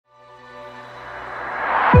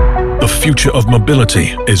future of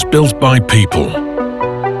mobility is built by people.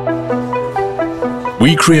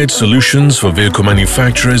 We create solutions for vehicle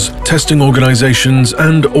manufacturers, testing organizations,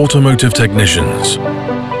 and automotive technicians.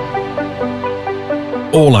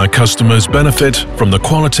 All our customers benefit from the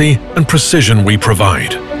quality and precision we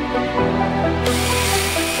provide.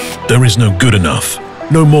 There is no good enough,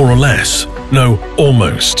 no more or less, no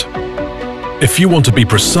almost. If you want to be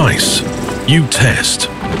precise, you test.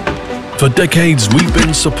 For decades, we've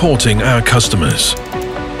been supporting our customers.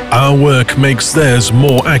 Our work makes theirs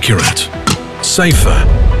more accurate, safer,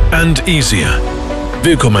 and easier.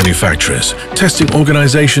 Vehicle manufacturers, testing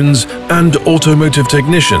organizations, and automotive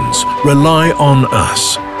technicians rely on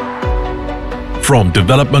us. From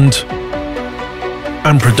development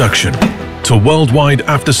and production to worldwide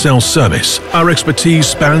after-sales service, our expertise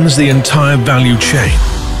spans the entire value chain.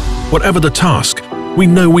 Whatever the task, we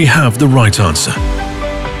know we have the right answer.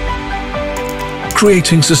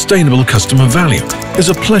 Creating sustainable customer value is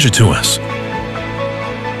a pleasure to us.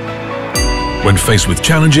 When faced with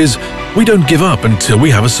challenges, we don't give up until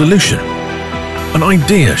we have a solution. An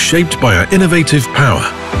idea shaped by our innovative power.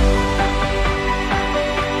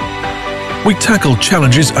 We tackle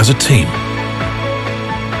challenges as a team.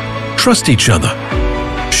 Trust each other.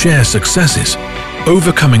 Share successes,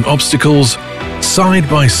 overcoming obstacles side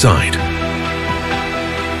by side.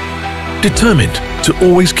 Determined to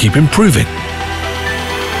always keep improving.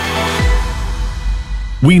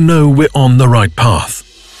 We know we're on the right path.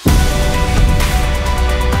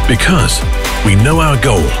 Because we know our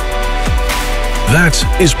goal. That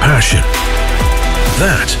is passion.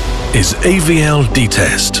 That is AVL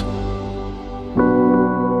DiTEST.